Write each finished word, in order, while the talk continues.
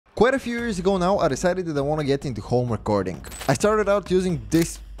Quite a few years ago now, I decided that I want to get into home recording. I started out using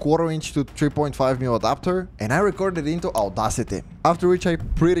this 1/4" to 3.5mm adapter and I recorded into Audacity. After which I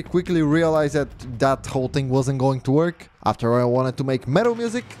pretty quickly realized that that whole thing wasn't going to work. After I wanted to make metal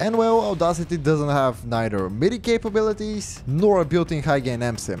music, and well, Audacity doesn't have neither MIDI capabilities nor a built-in high-gain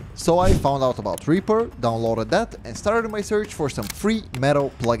amp sim. So I found out about Reverb, downloaded that and started my search for some free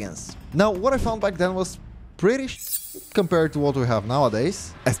metal plugins. Now what I found back then was pretty compared to what we have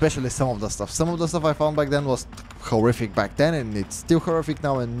nowadays, especially some of the stuff. Some of the stuff I found back then was horrific back then and it's still horrific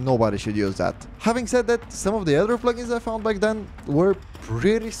now and nobody should use that. Having said that, some of the other plugins I found back then were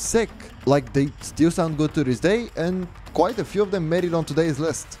pretty sick. Like they still sound good to this day and quite a few of them made it on today's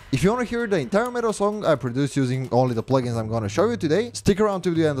list. If you want to hear the entire metal song I produced using only the plugins I'm going to show you today, stick around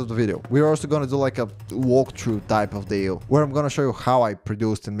to the end of the video. We're also going to do like a walkthrough type of deal where I'm going to show you how I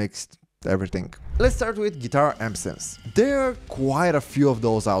produced and mixed everything. Let's start with guitar amp sims. There are quite a few of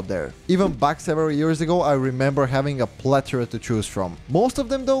those out there. Even back several years ago, I remember having a plethora to choose from. Most of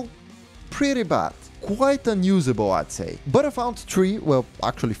them though, pretty bad. Quite unusable, I'd say. But I found 3, well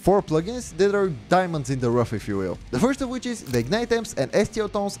actually 4 plugins that are diamonds in the rough, if you will. The first of which is the Ignite Amps and STO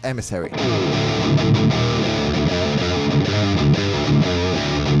Tones Emissary.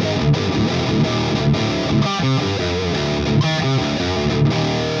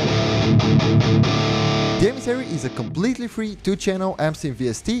 The Emissary is a completely free 2-channel amp sim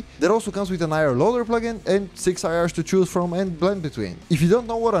VST that also comes with an IR loader plugin and 6 IRs to choose from and blend between. If you don't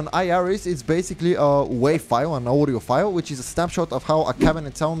know what an IR is, it's basically a WAV file, an audio file, which is a snapshot of how a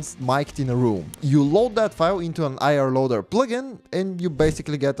cabinet sounds mic'd in a room. You load that file into an IR loader plugin and you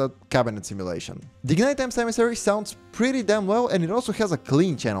basically get a cabinet simulation. The Ignite Amps Emissary sounds pretty damn well and it also has a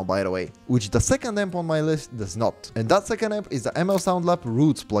clean channel, by the way, which the second amp on my list does not. And that second amp is the ML Sound Lab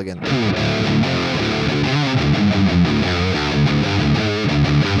Roots plugin.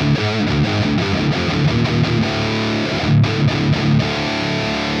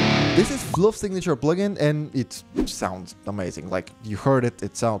 This is Fluff's signature plugin and it sounds amazing. Like you heard it,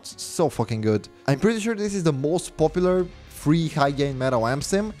 it sounds so fucking good. I'm pretty sure this is the most popular free high-gain metal amp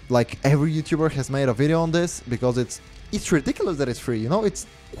sim. Like every YouTuber has made a video on this because it's ridiculous that it's free, you know? It's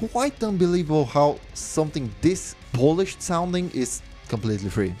quite unbelievable how something this polished sounding is completely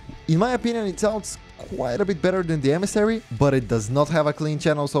free. In my opinion, it sounds quite a bit better than the Emissary, but it does not have a clean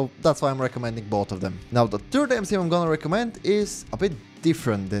channel, so that's why I'm recommending both of them. Now the third amp sim I'm gonna recommend is a bit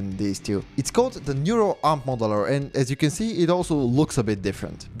different than these two. It's called the Neuro Amp Modeler, and as you can see, it also looks a bit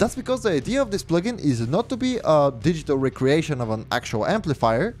different. That's because the idea of this plugin is not to be a digital recreation of an actual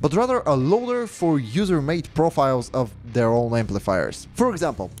amplifier, but rather a loader for user-made profiles of their own amplifiers. For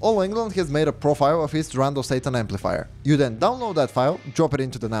example, All England has made a profile of his Rando Satan amplifier. You then download that file, drop it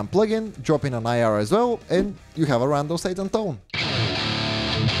into the NAMP plugin, drop in an IR as well, and you have a Rando Satan tone.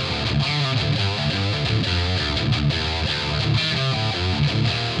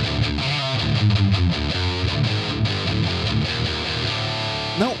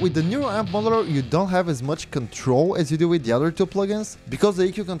 Now, with the Neuro Amp Modeler, you don't have as much control as you do with the other 2 plugins, because the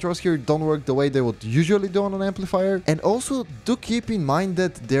EQ controls here don't work the way they would usually do on an amplifier. And also, do keep in mind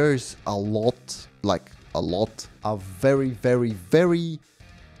that there's a lot of very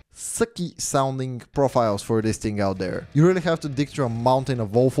sucky sounding profiles for this thing out there. You really have to dig through a mountain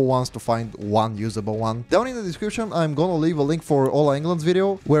of awful ones to find one usable one. Down in the description I'm gonna leave a link for Ola England's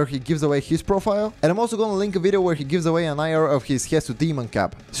video where he gives away his profile, and I'm also gonna link a video where he gives away an IR of his Hesu Demon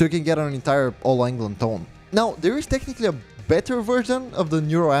cap, so you can get an entire Ola England tone. Now there is technically a better version of the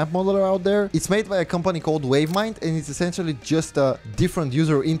Neuro Amp Modeler out there. It's made by a company called WaveMind and it's essentially just a different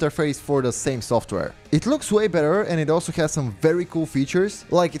user interface for the same software. It looks way better and it also has some very cool features,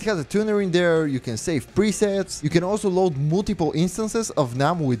 like it has a tuner in there, you can save presets, you can also load multiple instances of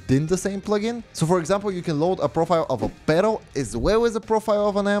NAMM within the same plugin. So for example, you can load a profile of a pedal as well as a profile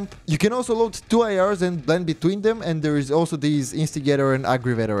of an amp. You can also load 2 IRs and blend between them, and there is also these instigator and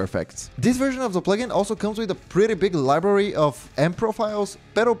aggravator effects. This version of the plugin also comes with a pretty big library of amp profiles,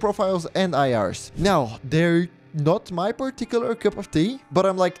 pedal profiles and IRs. Now, they're not my particular cup of tea, but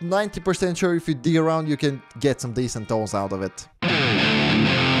I'm like 90% sure if you dig around you can get some decent tones out of it.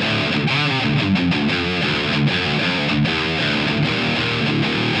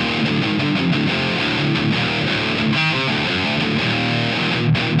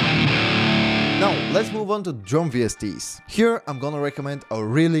 Now, let's move on to drum VSTs. Here, I'm gonna recommend a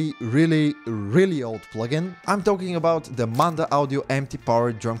really old plugin. I'm talking about the Manda Audio Empty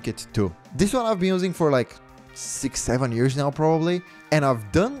Power Drum Kit 2. This one I've been using for like 6-7 years now probably, and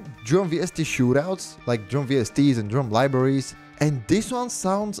I've done drum VST shootouts, like drum VSTs and drum libraries, And this one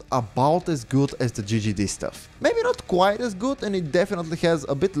sounds about as good as the GGD stuff. Maybe not quite as good, and it definitely has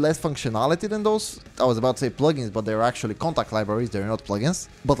a bit less functionality than those. I was about to say plugins, but they're actually contact libraries, they're not plugins.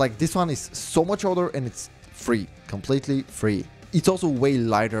 But like this one is so much older and it's free, completely free. It's also way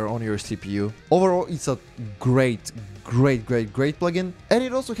lighter on your CPU. Overall, it's a great plugin, and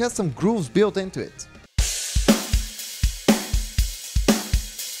it also has some grooves built into it.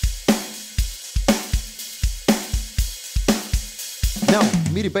 Now,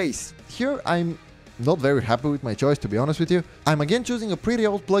 MIDI bass. Here I'm not very happy with my choice, to be honest with you. I'm again choosing a pretty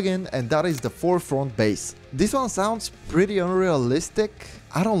old plugin, and that is the Forefront bass. This one sounds pretty unrealistic.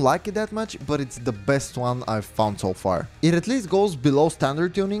 I don't like it that much, but it's the best one I've found so far. It at least goes below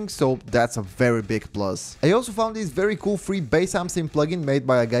standard tuning, so that's a very big plus. I also found this very cool free bass amp sim plugin made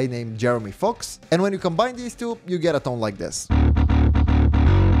by a guy named Jeremy Fox, and when you combine these two, you get a tone like this.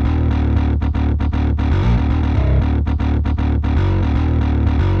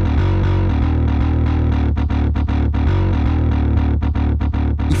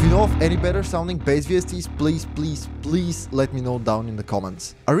 Of any better sounding bass VSTs, please let me know down in the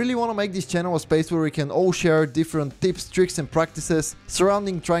comments. I really want to make this channel a space where we can all share different tips, tricks and practices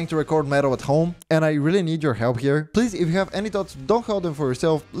surrounding trying to record metal at home, and I really need your help here. Please, if you have any thoughts, don't hold them for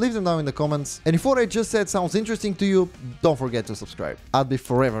yourself, leave them down in the comments, and if what I just said sounds interesting to you, don't forget to subscribe. I'd be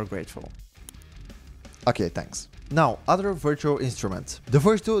forever grateful. Okay, thanks. Now, other virtual instruments. The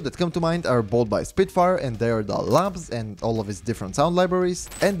first two that come to mind are both by Spitfire, and they are the Labs and all of its different sound libraries,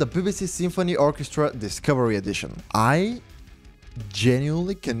 and the BBC Symphony Orchestra Discovery Edition. I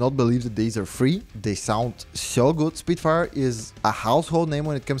genuinely cannot believe that these are free. They sound so good. Spitfire is a household name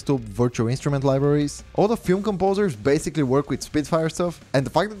when it comes to virtual instrument libraries. All the film composers basically work with Spitfire stuff, and the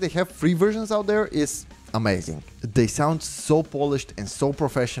fact that they have free versions out there is amazing. They sound so polished and so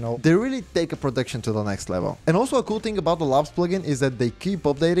professional. They really take a production to the next level. And also a cool thing about the Labs plugin is that they keep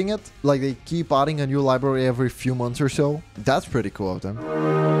updating it. Like they keep adding a new library every few months or so. That's pretty cool of them.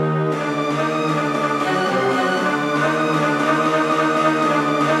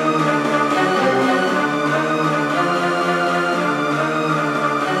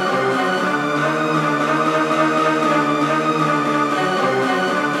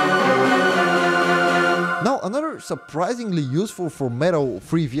 Another surprisingly useful for metal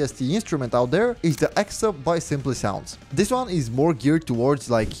free VST instrument out there is the X-Sub by Simply Sounds. This one is more geared towards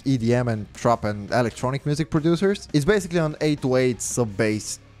like EDM and trap and electronic music producers. It's basically an 808 sub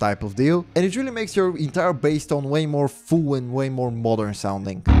bass type of deal, and it really makes your entire bass tone way more full and way more modern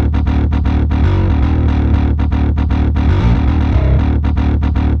sounding.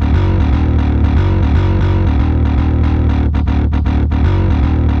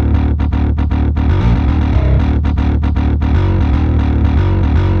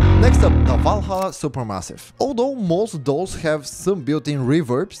 Supermassive. Although most of those have some built-in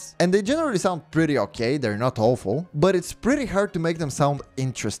reverbs, and they generally sound pretty okay, they're not awful, but it's pretty hard to make them sound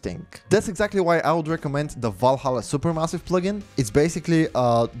interesting. That's exactly why I would recommend the Valhalla Supermassive plugin. It's basically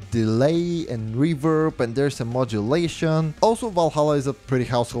a delay and reverb, and there's some modulation. Also, Valhalla is a pretty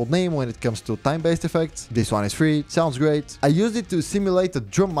household name when it comes to time-based effects. This one is free, sounds great. I used it to simulate a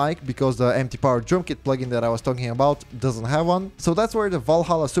drum mic because the Empty Power Drum Kit plugin that I was talking about doesn't have one, so that's where the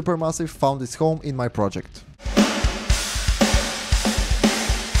Valhalla Supermassive found its home in my project.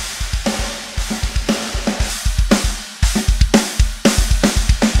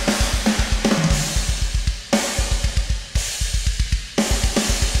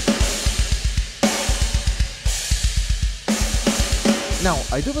 Now,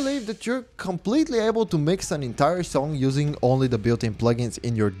 I do believe that you're completely able to mix an entire song using only the built-in plugins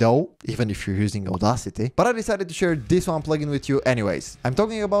in your DAW, even if you're using Audacity, but I decided to share this one plugin with you anyways. I'm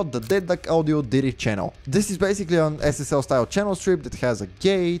talking about the Dead Duck Audio DITI channel. This is basically an SSL style channel strip that has a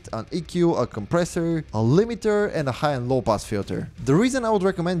gate, an EQ, a compressor, a limiter, and a high and low pass filter. The reason I would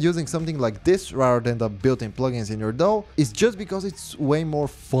recommend using something like this rather than the built-in plugins in your DAW is just because it's way more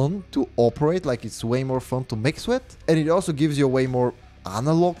fun to operate, like it's way more fun to mix with, and it also gives you a way more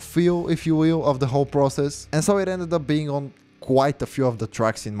analog feel, if you will, of the whole process, and so it ended up being on quite a few of the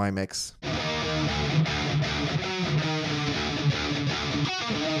tracks in my mix.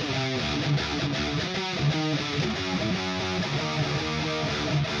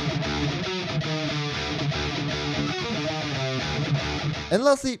 And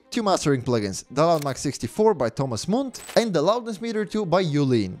lastly, two mastering plugins, the Loudmax 64 by Thomas Munt and the Loudness Meter 2 by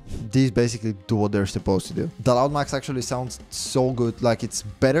Yulin. These basically do what they're supposed to do. The Loudmax actually sounds so good, like it's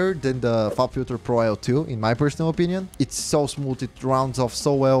better than the FabFilter Pro L2 in my personal opinion. It's so smooth, it rounds off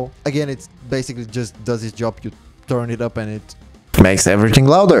so well. Again, it basically just does its job, you turn it up and it makes everything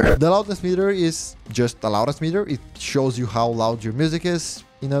louder. The loudness meter is just a loudness meter. It shows you how loud your music is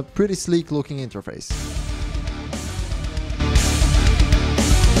in a pretty sleek looking interface.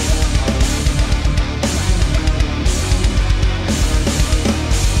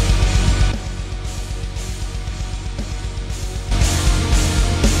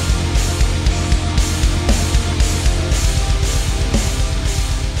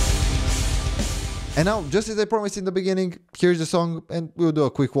 And now, just as I promised in the beginning, here's the song and we'll do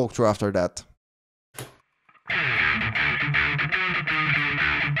a quick walkthrough after that.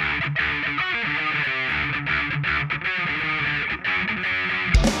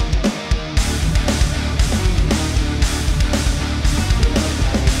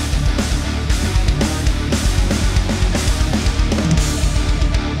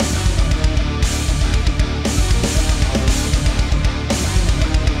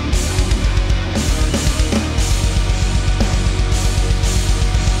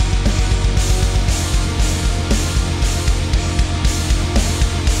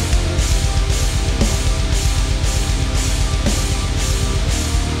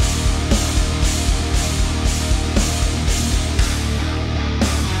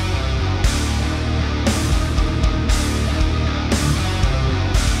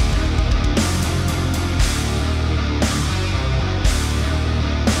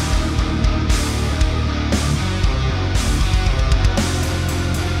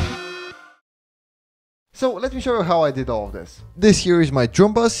 So let me show you how I did all of this. This here is my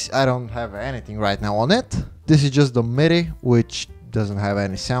drum bus. I don't have anything right now on it. This is just the MIDI, which doesn't have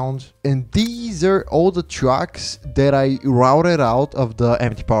any sound. And these are all the tracks that I routed out of the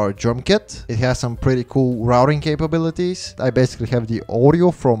empty power drum kit. It has some pretty cool routing capabilities. I basically have the audio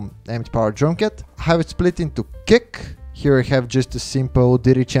from empty power drum kit. I have it split into kick. Here I have just a simple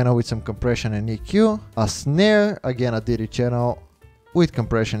DD channel with some compression and EQ. A snare, again a DD channel with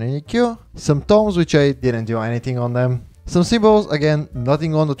compression and EQ, some toms which I didn't do anything on them, some cymbals, again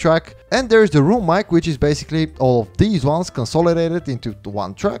nothing on the track, and there's the room mic, which is basically all of these ones consolidated into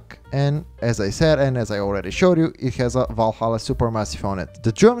one track. And as I said, and as I already showed you, it has a Valhalla Supermassive on it.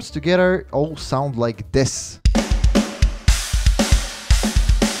 The drums together all sound like this.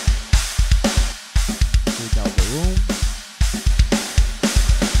 Without the room.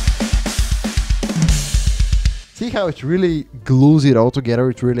 See how it really glues it all together,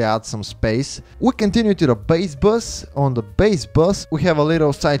 it really adds some space. We continue to the bass bus. On the bass bus, we have a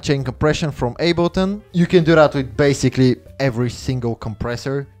little sidechain compression from Ableton. You can do that with basically every single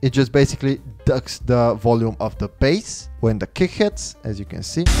compressor. It just basically ducks the volume of the bass when the kick hits, as you can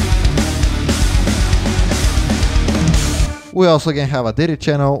see. We also can have a DD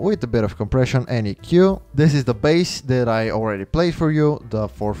channel with a bit of compression and EQ. This is the bass that I already played for you, the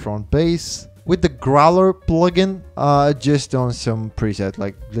forefront bass. With the Growler plugin, just on some preset,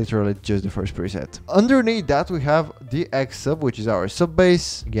 like literally just the first preset. Underneath that we have the X sub, which is our sub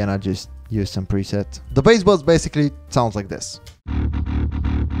bass. Again, I just used some preset. The bass bus basically sounds like this.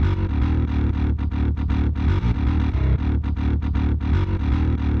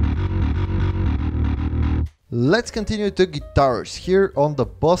 Let's continue to guitars. Here on the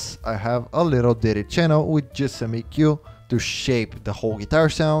bus I have a little DD channel with just some EQ to shape the whole guitar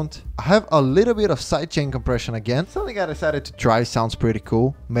sound. I have a little bit of sidechain compression again, something I decided to try, sounds pretty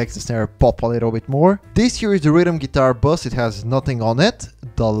cool, makes the snare pop a little bit more. This here is the rhythm guitar bus, it has nothing on it.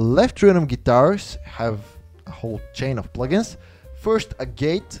 The left rhythm guitars have a whole chain of plugins. First, a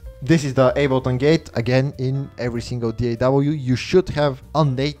gate. This is the Ableton gate. Again, in every single DAW you should have a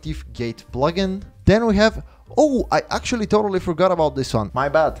native gate plugin. Then we have, oh, I actually totally forgot about this one. My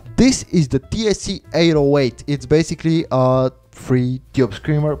bad. This is the TSC 808. It's basically a free Tube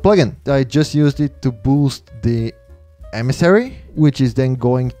Screamer plugin. I just used it to boost the emissary, which is then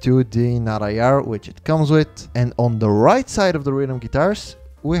going to the NAT-IR, which it comes with. And on the right side of the rhythm guitars,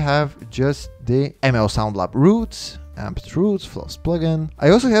 we have just the ML Sound Lab Roots, Amped Roots, Floss plugin. I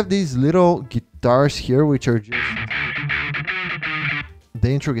also have these little guitars here, which are just the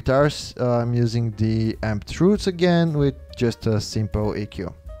intro guitars. I'm using the Amped Roots again with just a simple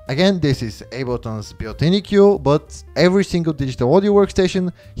EQ. Again, this is Ableton's built-in EQ, but every single digital audio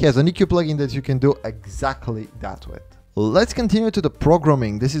workstation has an EQ plugin that you can do exactly that with. Let's continue to the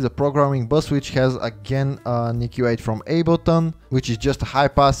programming. This is a programming bus which has again an EQ8 from Ableton, which is just a high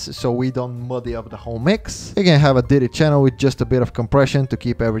pass so we don't muddy up the whole mix. Again, have a DD channel with just a bit of compression to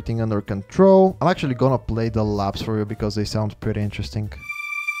keep everything under control. I'm actually gonna play the labs for you because they sound pretty interesting.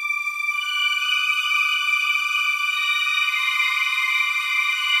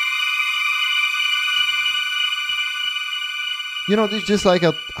 You know, this is just like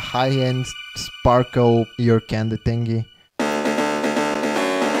a high-end sparkle ear candy thingy.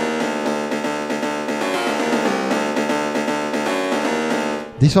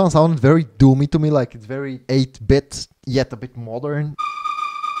 This one sounded very doomy to me, like it's very 8-bit, yet a bit modern.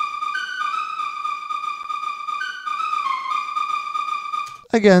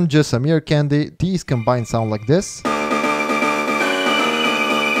 Again, just some ear candy. These combined sound like this.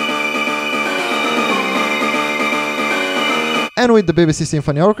 And with the BBC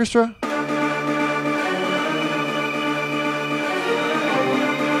Symphony Orchestra.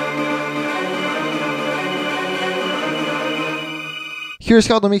 Here's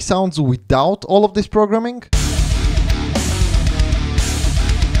how the mix sounds without all of this programming.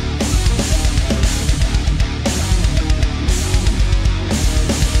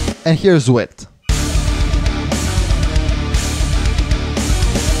 And here's with.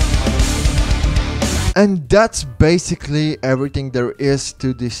 And that's basically everything there is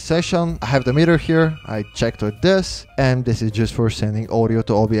to this session. I have the meter here, I checked with this, and this is just for sending audio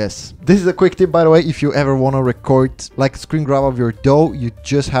to OBS. This is a quick tip, by the way. If you ever want to record like a screen grab of your DAW, you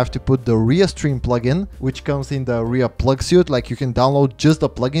just have to put the Stream plugin, which comes in the plug suite. Like, you can download just the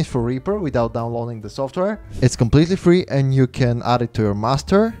plugins for Reaper without downloading the software. It's completely free and you can add it to your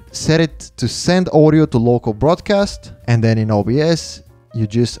master, set it to send audio to local broadcast, and then in OBS, you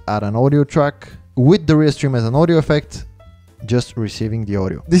just add an audio track with the Restream as an audio effect, just receiving the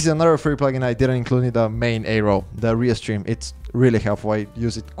audio. This is another free plugin I didn't include in the main arrow, the Restream. It's really helpful, I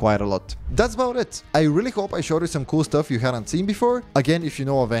use it quite a lot. That's about it. I really hope I showed you some cool stuff you hadn't seen before. Again, if you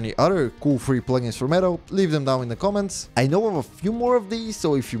know of any other cool free plugins for Metal, leave them down in the comments. I know of a few more of these,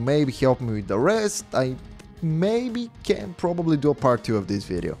 so if you maybe help me with the rest, I maybe can probably do a part 2 of this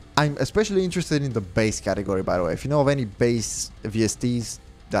video. I'm especially interested in the bass category, by the way. If you know of any bass VSTs,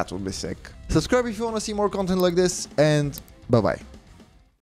 that would be sick. Subscribe if you want to see more content like this, and bye bye.